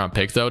one first round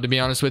pick, though, to be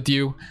honest with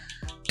you.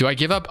 Do I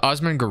give up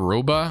Usman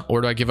Garuba,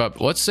 or do I give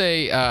up, let's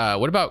say,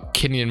 what about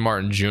Kenyon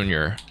Martin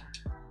Jr.?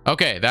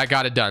 Okay, that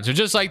got it done. So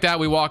just like that,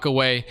 we walk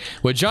away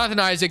with Jonathan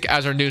Isaac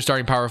as our new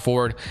starting power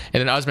forward,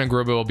 and then Usman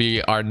Garuba will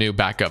be our new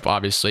backup,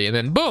 obviously. And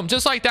then boom,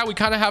 just like that, we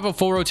kind of have a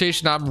full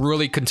rotation I'm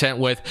really content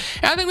with.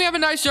 And I think we have a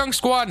nice young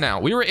squad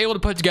now. We were able to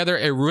put together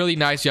a really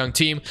nice young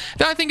team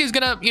that I think is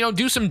going to, you know,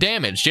 do some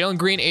damage. Jalen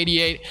Green,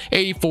 88,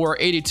 84,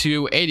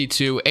 82,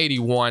 82,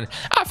 81.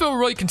 I feel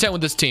really content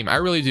with this team. I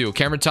really do.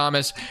 Cameron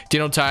Thomas,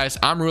 Daniel Tice.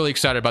 I'm really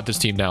excited about this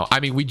team now. I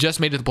mean, we just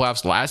made it to the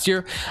playoffs last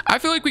year. I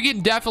feel like we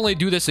can definitely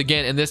do this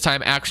again, and this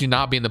time actually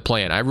not be in the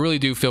plan. I really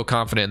do feel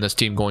confident in this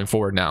team going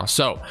forward now.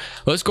 So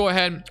let's go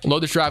ahead, load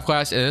this draft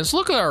class, and let's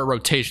look at our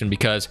rotation,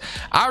 because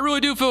I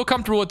really do feel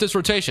comfortable with this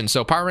rotation.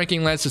 So power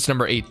ranking lands is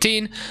number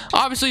 18.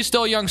 Obviously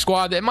still a young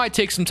squad that might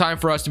take some time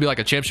for us to be like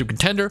a championship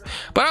contender,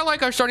 but I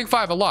like our starting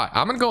five a lot.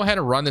 I'm gonna go ahead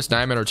and run this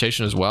 9-man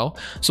rotation as well.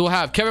 So we'll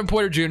have Kevin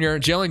Porter Jr.,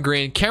 Jalen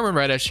Green, Cameron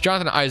Reddish,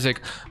 Jonathan Isaac,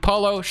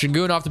 Paulo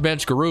Şengün off the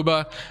bench,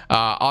 Garuba,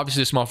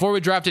 obviously the small forward we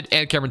drafted,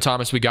 and Cameron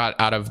Thomas we got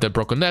out of the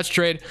Brooklyn Nets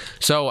trade.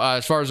 So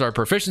as far as our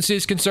proficiency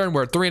is concerned,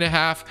 we're at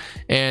 3.5,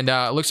 and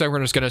it looks like we're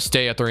just going to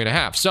stay at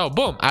 3.5. So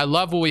boom, I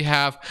love what we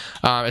have.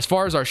 As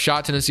far as our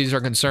shot tendencies are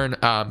concerned,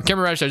 Cameron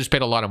Reddish I just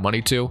paid a lot of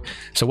money to.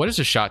 So what is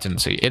the shot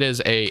tendency? It is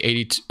a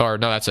 80, or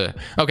no, that's a,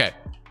 okay.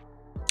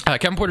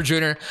 Kevin Porter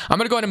Jr., I'm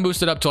going to go ahead and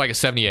boost it up to like a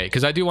 78,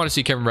 because I do want to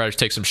see Cameron Reddish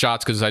take some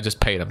shots, because I just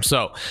paid him.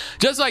 So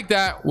just like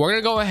that, we're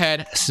going to go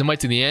ahead, similar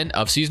to the end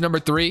of season number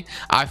 3.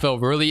 I feel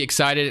really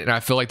excited, and I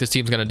feel like this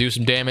team's going to do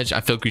some damage. I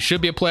feel like we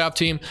should be a playoff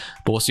team,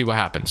 but we'll see what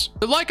happens.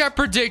 But like I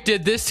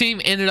predicted, this team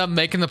ended up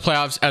making the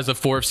playoffs as a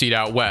 4th seed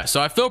out west.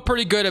 So I feel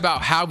pretty good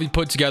about how we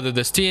put together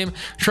this team.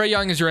 Trae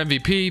Young is your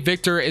MVP.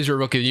 Victor is your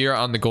Rookie of the Year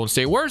on the Golden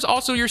State Warriors,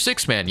 also your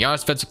 6th man. Giannis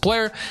Defensive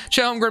Player,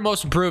 Chet Holmgren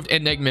Most Improved,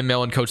 and Nick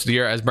McMillan Coach of the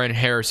Year, as Brandon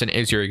Harrison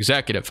is your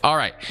executive. All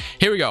right,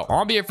 here we go.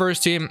 NBA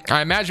first team.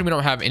 I imagine we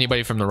don't have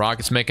anybody from the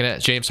Rockets making it.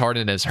 James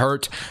Harden is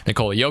hurt.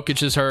 Nikola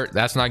Jokic is hurt.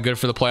 That's not good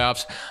for the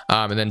playoffs.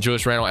 And then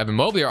Julius Randle, Evan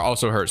Mobley are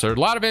also hurt. So there's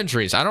a lot of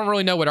injuries. I don't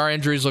really know what our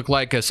injuries look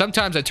like, because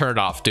sometimes I turn it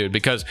off, dude.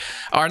 Because,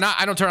 or not,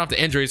 I don't turn off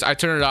the injuries. I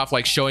turn it off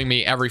like showing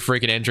me every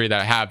freaking injury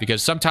that I have,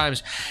 because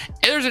sometimes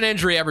there's an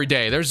injury every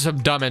day. There's some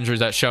dumb injuries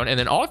that's shown. And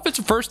then all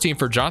offensive first team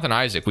for Jonathan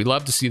Isaac. We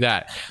love to see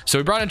that. So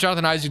we brought in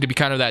Jonathan Isaac to be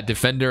kind of that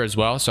defender as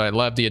well. So I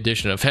love the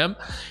addition of him.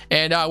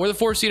 And we're the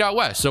 4th seed out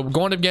west. So we're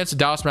going against the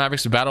Dallas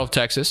Mavericks, the Battle of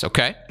Texas.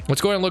 Okay, let's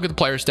go ahead and look at the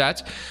player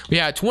stats. We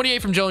had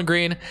 28 from Jalen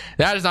Green.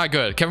 That is not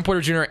good. Kevin Porter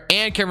Jr.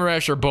 and Cameron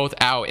Reddish are both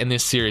out in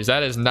this series.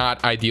 That is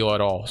not ideal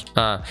at all.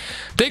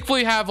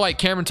 Thankfully, have like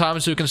Cameron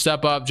Thomas who can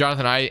step up.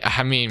 Jonathan,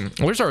 I mean,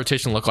 what does our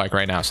rotation look like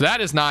right now? So that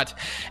is not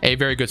a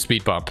very good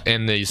speed bump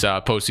in these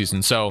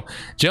postseason. So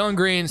Jalen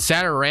Green,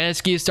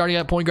 Satoransky is starting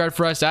at point guard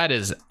for us. That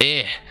is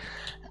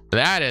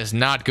that is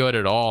not good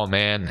at all,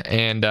 man.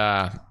 And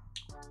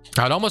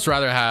I'd almost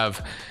rather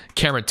have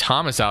Cameron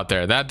Thomas out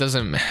there. That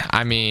doesn't,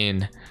 I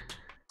mean,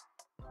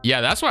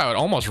 Yeah, that's what I would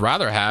almost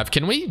rather have.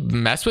 Can we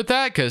mess with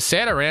that? Because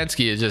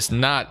Satoransky is just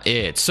not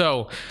it.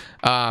 So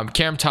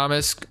Cam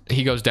Thomas,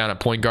 he goes down at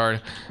point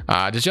guard.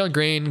 Does Jalen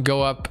Green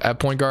go up at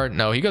point guard?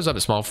 No, he goes up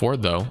at small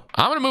forward, though.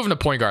 I'm going to move him to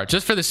point guard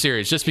just for the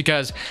series, just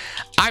because,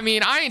 I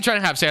mean, I ain't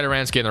trying to have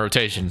Satoransky in the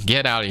rotation.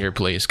 Get out of here,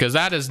 please, because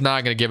that is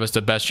not going to give us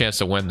the best chance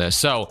to win this.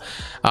 So,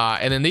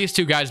 and then these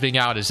two guys being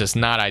out is just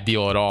not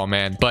ideal at all,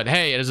 man. But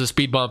hey, it is a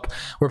speed bump.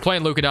 We're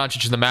playing Luka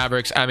Doncic and the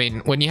Mavericks. I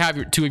mean, when you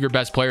have two of your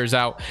best players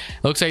out,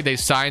 it looks like they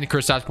signed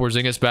Kristaps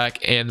Porzingis back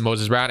and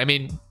Moses Brown. I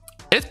mean,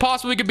 it's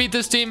possible we could beat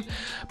this team,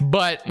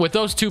 but with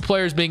those two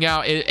players being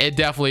out, it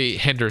definitely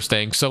hinders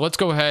things. So let's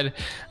go ahead.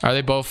 Are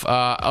they both?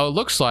 Oh, it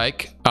looks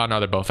like. Oh no,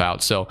 they're both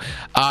out. So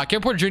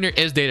Kevin Porter Jr.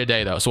 is day to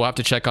day though, so we'll have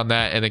to check on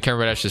that. And then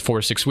Cameron Reddish is 4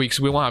 to 6 weeks.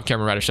 We won't have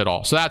Cameron Reddish at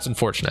all, so that's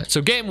unfortunate. So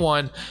game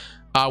one.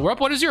 We're up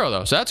 1-0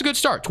 though, so that's a good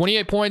start.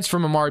 28 points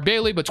from Amari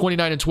Bailey, but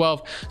 29 and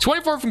 12.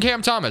 24 from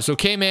Cam Thomas, so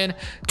came in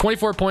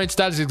 24 points.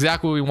 That is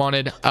exactly what we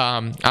wanted.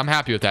 I'm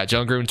happy with that.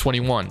 Jalen Green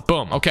 21.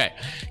 Boom. Okay,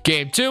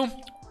 game two.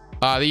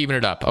 They even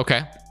it up.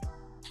 Okay.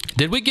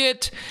 Did we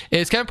get...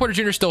 Is Kevin Porter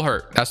Jr. still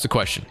hurt? That's the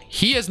question.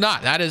 He is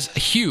not. That is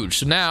huge.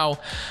 So now,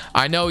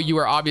 I know you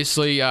are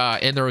obviously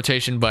in the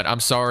rotation, but I'm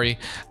sorry.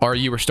 Or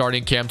you were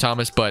starting Cam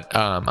Thomas, but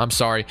I'm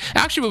sorry.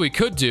 Actually, what we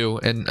could do,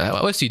 and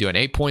what's he doing?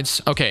 8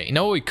 points? Okay, you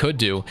know what we could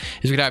do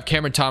is we could have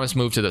Cameron Thomas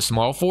move to the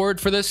small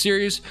forward for this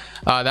series.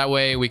 That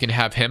way, we can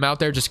have him out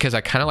there, just because I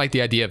kind of like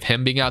the idea of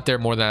him being out there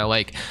more than I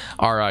like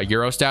our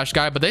Eurostash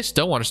guy, but they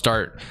still want to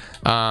start...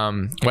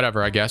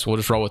 whatever, I guess we'll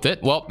just roll with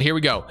it. Well, here we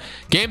go.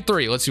 Game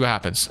 3. Let's see what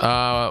happens. They're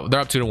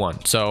up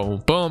 2-1. So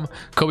boom.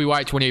 Kobe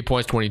White 28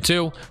 points,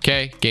 22.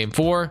 Okay. Game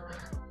 4.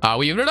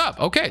 We evened it up.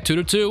 Okay.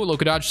 2-2.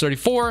 Luka Doncic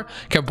 34.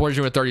 Kevin Porter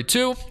Jr.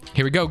 32.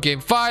 Here we go. Game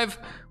 5.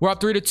 We're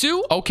up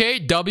 3-2. Okay.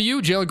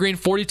 W. Jalen Green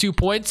 42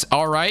 points.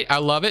 All right. I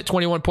love it.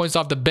 21 points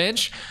off the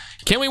bench.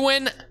 Can we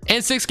win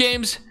in 6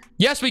 games?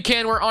 Yes, we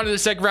can. We're on to the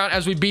second round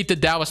as we beat the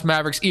Dallas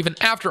Mavericks even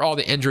after all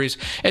the injuries.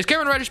 Is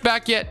Cameron Reddish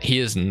back yet? He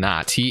is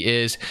not. He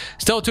is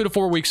still 2 to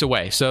 4 weeks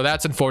away, so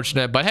that's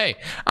unfortunate. But hey,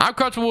 I'm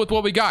comfortable with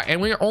what we got,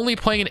 and we are only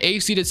playing an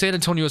A-seeded San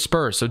Antonio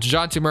Spurs. So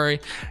DeJounte Murray,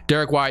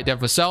 Derek White,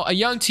 Devin Vassell, a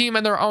young team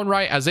in their own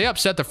right as they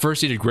upset the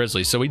first-seeded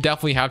Grizzlies. So we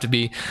definitely have to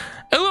be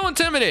a little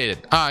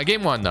intimidated.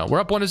 Game 1, though.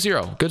 We're up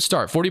 1-0. Good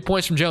start. 40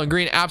 points from Jalen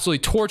Green, absolutely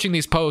torching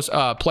these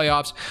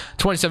playoffs.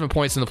 27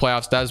 points in the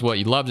playoffs. That is what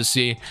you'd love to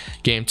see.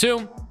 Game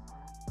 2.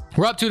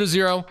 We're up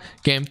 2-0.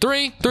 Game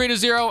 3,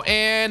 3-0,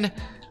 and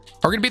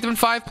are we gonna beat them in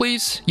 5,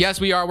 please?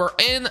 Yes, we are. We're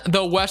in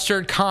the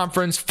Western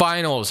Conference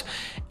Finals,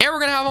 and we're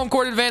gonna have home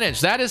court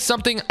advantage. That is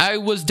something I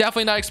was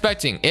definitely not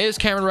expecting. Is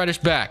Cameron Reddish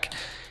back?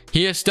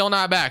 He is still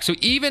not back. So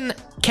even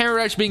Cameron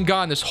Reddish being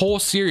gone this whole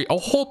series, a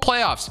whole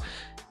playoffs,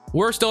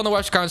 we're still in the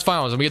Western Conference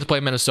Finals, and we get to play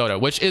Minnesota,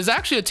 which is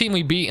actually a team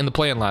we beat in the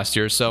play-in last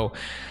year. So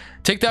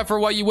take that for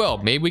what you will.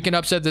 Maybe we can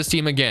upset this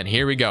team again.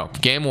 Here we go.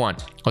 Game 1.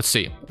 Let's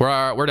see.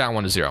 We're down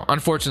 1-0.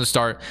 Unfortunate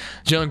start.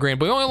 Jalen Green,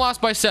 but we only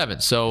lost by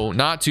 7, so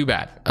not too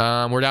bad.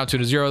 We're down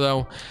 2-0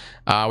 though.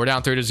 We're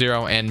down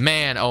 3-0, and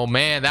man, oh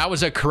man, that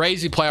was a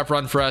crazy playoff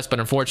run for us. But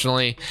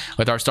unfortunately,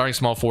 with our starting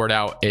small forward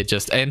out, and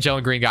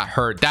Jalen Green got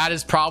hurt.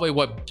 That's probably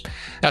what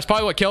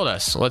killed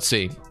us. Let's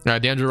see.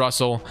 DeAndre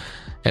Russell,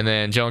 and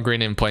then Jalen Green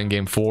didn't play in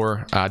game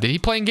 4. Did he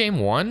play in game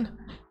 1?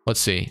 Let's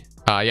see.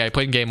 Yeah, he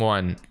played in game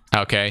 1.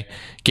 Okay,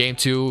 game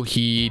 2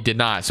 he did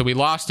not, so we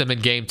lost him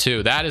in game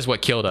 2. That is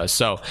what killed us.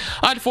 So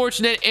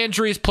unfortunate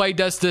injuries plagued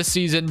us this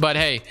season, but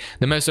hey,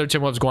 the Minnesota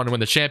Timberwolves going to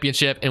win the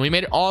championship, and we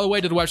made it all the way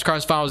to the Western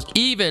Conference Finals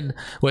even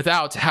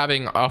without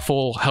having a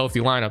full healthy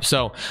lineup.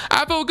 So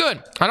I feel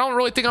good. I don't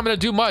really think I'm going to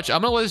do much.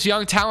 I'm going to let this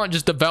young talent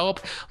just develop,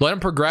 let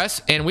him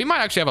progress, and we might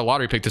actually have a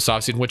lottery pick this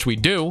offseason, which we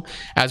do,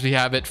 as we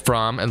have it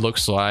from, it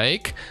looks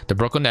like, the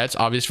Brooklyn Nets,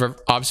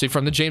 obviously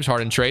from the James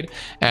Harden trade,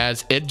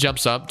 as it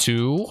jumps up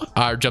to,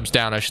 jumps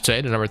down, I should say,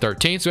 to number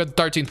 13. So we had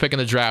the 13th pick in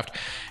the draft,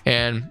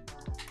 and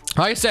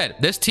like I said,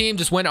 this team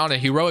just went on a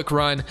heroic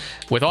run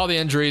with all the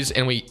injuries,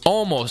 and we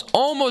almost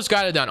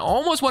got it done,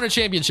 almost won a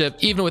championship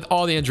even with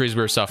all the injuries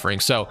we were suffering.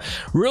 So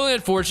really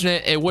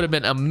unfortunate. It would have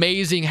been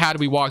amazing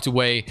had we walked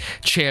away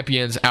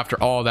champions after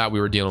all that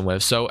we were dealing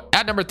with. So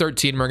at number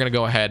 13, we're gonna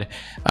go ahead.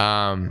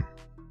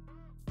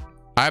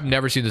 I've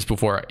never seen this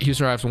before.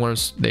 Houston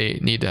Rockets, they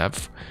need to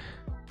have...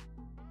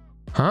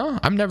 Huh?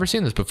 I've never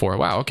seen this before.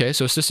 Wow. Okay.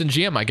 So assistant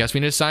GM. I guess we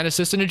need to sign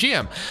assistant to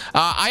GM.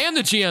 I am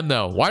the GM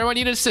though. Why do I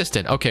need an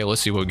assistant? Okay. Let's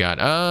see what we got.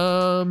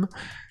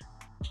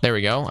 There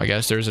we go. I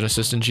guess there's an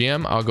assistant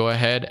GM. I'll go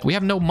ahead. We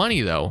have no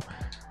money though.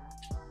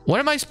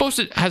 What am I supposed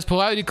to... Has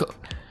polarity...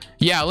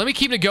 Yeah. Let me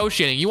keep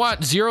negotiating. You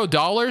want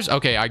 $0?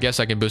 Okay. I guess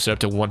I can boost it up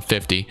to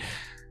 150.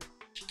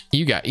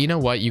 You know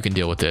what? You can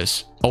deal with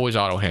this. Always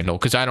auto handle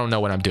because I don't know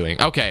what I'm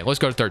doing. Okay. Let's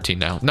go to 13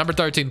 now. Number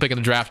 13 pick in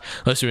the draft.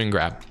 Let's see what we can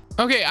grab.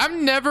 Okay, I've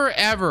never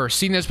ever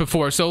seen this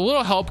before, so a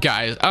little help,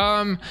 guys.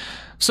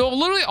 So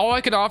literally all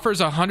I could offer is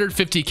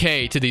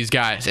 150K to these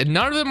guys, and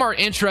none of them are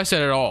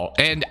interested at all.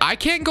 And I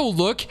can't go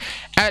look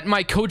at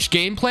my coach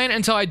game plan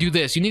until I do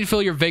this. You need to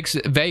fill your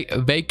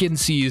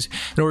vacancies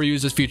in order to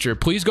use this feature.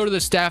 Please go to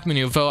the staff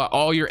menu and fill out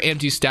all your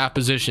empty staff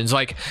positions.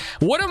 Like,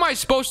 what am I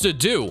supposed to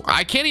do?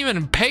 I can't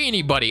even pay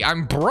anybody.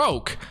 I'm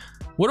broke.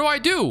 What do I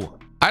do?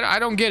 I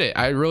don't get it.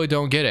 I really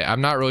don't get it. I'm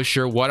not really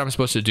sure what I'm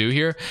supposed to do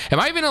here. Am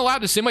I even allowed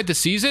to simulate the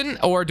season,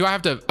 or do I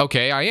have to?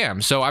 Okay, I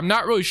am. So I'm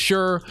not really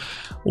sure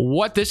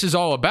what this is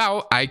all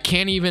about. I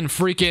can't even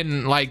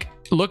freaking like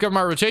look at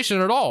my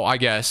rotation at all. I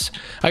guess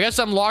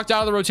I'm locked out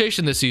of the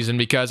rotation this season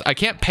because I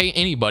can't pay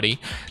anybody.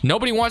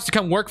 Nobody wants to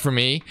come work for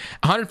me.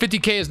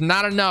 150K is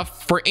not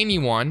enough for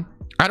anyone.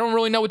 I don't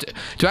really know what to,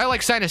 do. I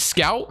like sign a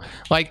scout?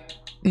 Like,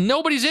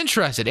 nobody's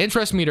interested.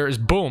 Interest meter is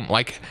boom,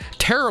 like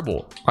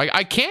terrible. Like,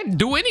 I can't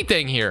do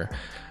anything here.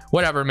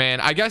 Whatever, man.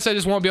 I guess I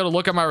just won't be able to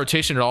look at my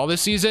rotation at all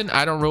this season.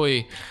 I don't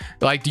really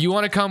like, do you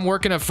want to come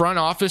work in a front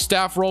office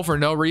staff role for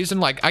no reason?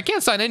 Like, I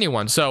can't sign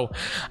anyone. So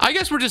I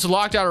guess we're just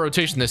locked out of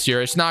rotation this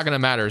year. It's not gonna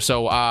matter.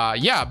 So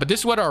yeah, but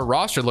this is what our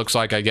roster looks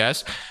like, I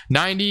guess.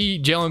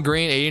 90 Jalen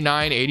Green,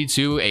 89,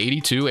 82,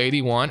 82,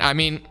 81. I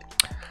mean,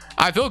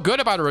 I feel good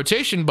about a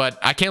rotation, but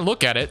I can't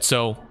look at it.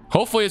 So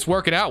hopefully it's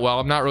working out well.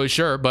 I'm not really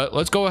sure, but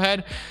let's go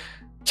ahead.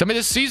 Tell me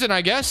this season,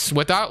 I guess,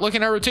 without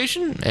looking at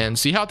rotation and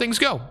see how things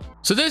go.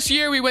 So this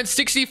year we went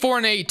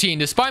 64-18.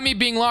 Despite me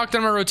being locked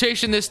on my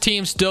rotation, this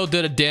team still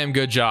did a damn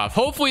good job.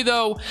 Hopefully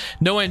though,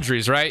 no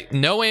injuries, right?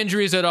 No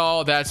injuries at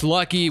all. That's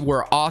lucky.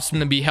 We're awesome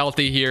to be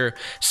healthy here.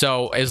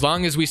 So as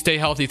long as we stay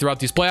healthy throughout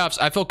these playoffs,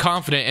 I feel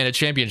confident in a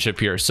championship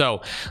here.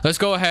 So let's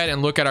go ahead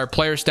and look at our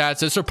player stats.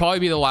 This will probably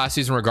be the last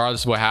season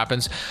regardless of what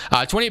happens.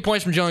 28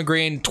 points from Jalen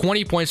Green,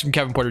 20 points from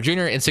Kevin Porter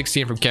Jr., and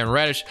 16 from Kevin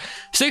Reddish,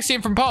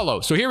 16 from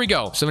Paulo. So here we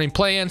go. Somebody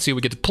play in, see what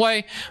we get to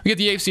play. We get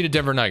the AFC to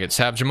Denver Nuggets.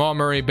 Have Jamal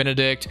Murray,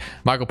 Benedict,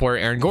 Michael Porter,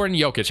 Aaron Gordon,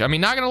 Jokic. I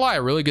mean, not gonna lie,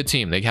 a really good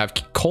team. They have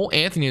Cole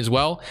Anthony as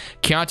well,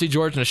 Keontae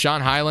George, and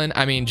Sean Highland.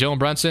 I mean, Jalen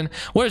Brunson.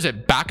 What is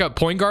it? Backup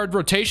point guard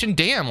rotation?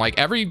 Damn, like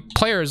every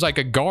player is like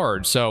a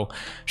guard. So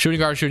shooting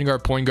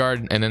guard, point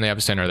guard, and then they have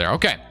a center there.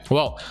 Okay,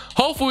 well,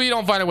 hopefully we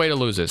don't find a way to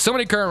lose it.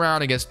 Somebody current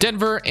round against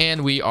Denver,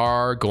 and we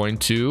are going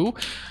to.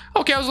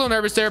 Okay, I was a little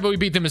nervous there, but we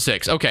beat them in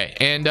 6. Okay,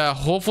 and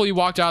hopefully we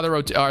walked out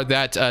of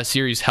that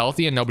series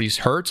healthy and nobody's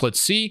hurt. Let's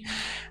see.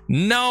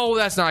 No,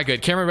 that's not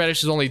good. Cameron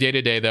Reddish is only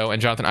day-to-day, though, and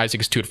Jonathan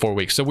Isaac is 2 to 4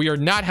 weeks. So we are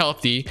not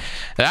healthy.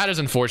 That is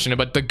unfortunate,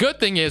 but the good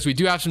thing is we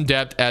do have some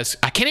depth as...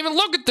 I can't even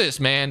look at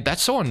this, man.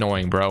 That's so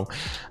annoying, bro.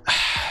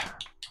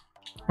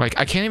 Like,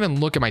 I can't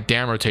even look at my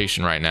damn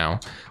rotation right now.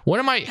 What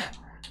am I...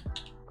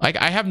 Like,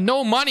 I have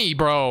no money,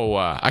 bro.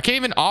 I can't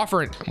even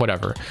offer it.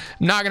 Whatever.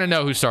 I'm not going to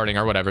know who's starting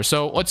or whatever.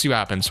 So let's see what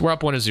happens. We're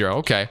up 1-0.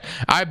 Okay.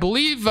 I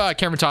believe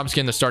Cameron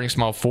Thompson the starting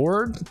small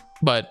forward,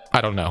 but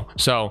I don't know.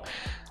 So,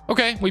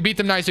 okay. We beat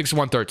them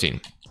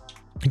 96-113.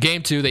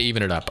 Game 2, they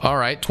even it up. All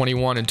right.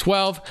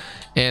 21-12.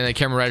 And then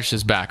Cameron Reddish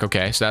is back.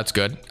 Okay. So that's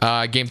good.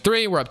 Game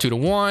 3, we're up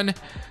 2-1.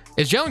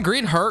 Is Jalen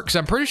Green hurt? Because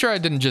I'm pretty sure I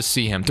didn't just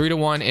see him.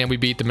 3-1, and we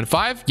beat them in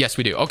 5. Yes,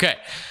 we do. Okay.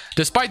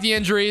 Despite the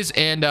injuries,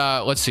 and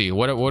let's see.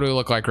 What do we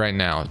look like right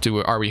now?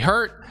 Are we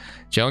hurt?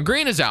 Jalen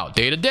Green is out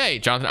day-to-day.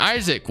 Jonathan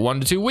Isaac,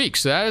 1 to 2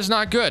 weeks. So that is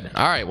not good.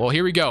 All right. Well,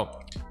 here we go.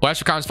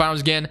 Western Conference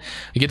Finals again.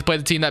 We get to play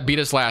the team that beat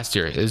us last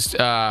year.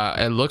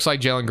 It looks like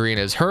Jalen Green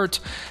is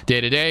hurt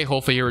day-to-day.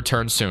 Hopefully he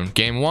returns soon.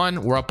 Game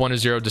 1, we're up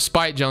 1-0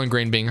 despite Jalen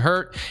Green being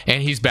hurt,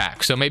 and he's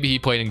back. So maybe he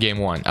played in game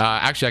 1.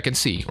 Actually, I can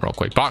see real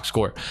quick. Box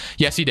score.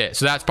 Yes, he did.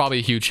 So that's probably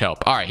a huge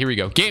help. All right, here we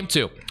go. Game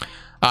 2.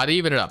 They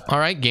even it up. All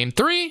right, game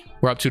 3,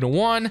 we're up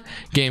 2-1.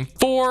 Game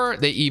 4,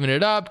 they even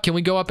it up. Can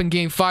we go up in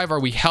game 5? Are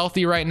we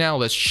healthy right now?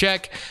 Let's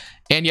check.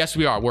 And yes,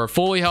 we are. We're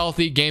fully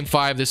healthy. Game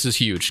 5, this is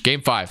huge.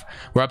 Game 5,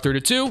 we're up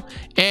 3-2,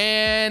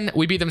 and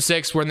we beat them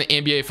 6. We're in the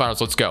NBA Finals.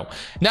 Let's go.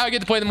 Now we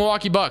get to play the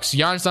Milwaukee Bucks.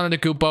 Giannis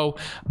Antetokounmpo,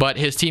 but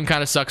his team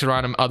kind of sucks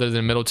around him other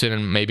than Middleton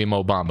and maybe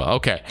Mo Bamba.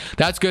 Okay,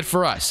 that's good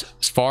for us.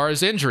 As far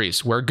as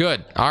injuries, we're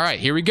good. All right,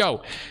 here we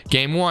go.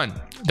 Game 1.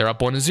 They're up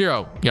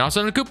 1-0.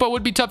 Giannis Antetokounmpo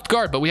would be tough to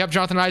guard, but we have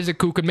Jonathan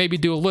Isaac who could maybe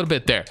do a little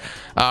bit there.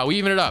 We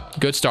even it up.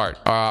 Good start,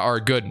 or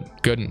good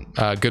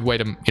way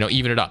to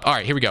even it up. All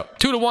right, here we go.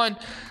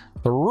 2-1.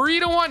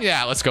 3-1.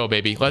 Yeah, let's go,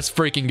 baby. Let's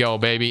freaking go,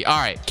 baby. All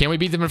right, can we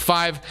beat them in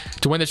 5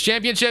 to win this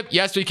championship?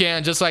 Yes, we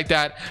can. Just like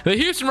that. The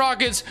Houston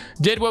Rockets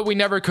did what we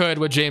never could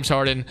with James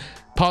Harden.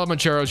 Paulo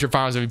Banchero is your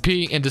Finals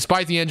MVP, and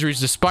despite the injuries,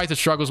 despite the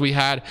struggles we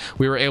had,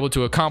 we were able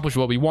to accomplish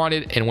what we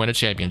wanted and win a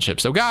championship.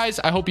 So, guys,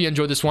 I hope you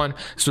enjoyed this one.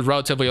 This was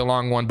relatively a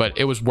long one, but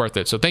it was worth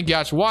it. So, thank you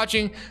guys for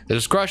watching.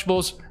 This is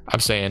Crushables. I'm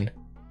saying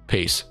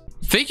peace.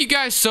 Thank you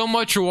guys so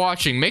much for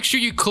watching. Make sure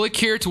you click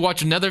here to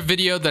watch another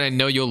video that I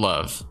know you'll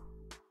love.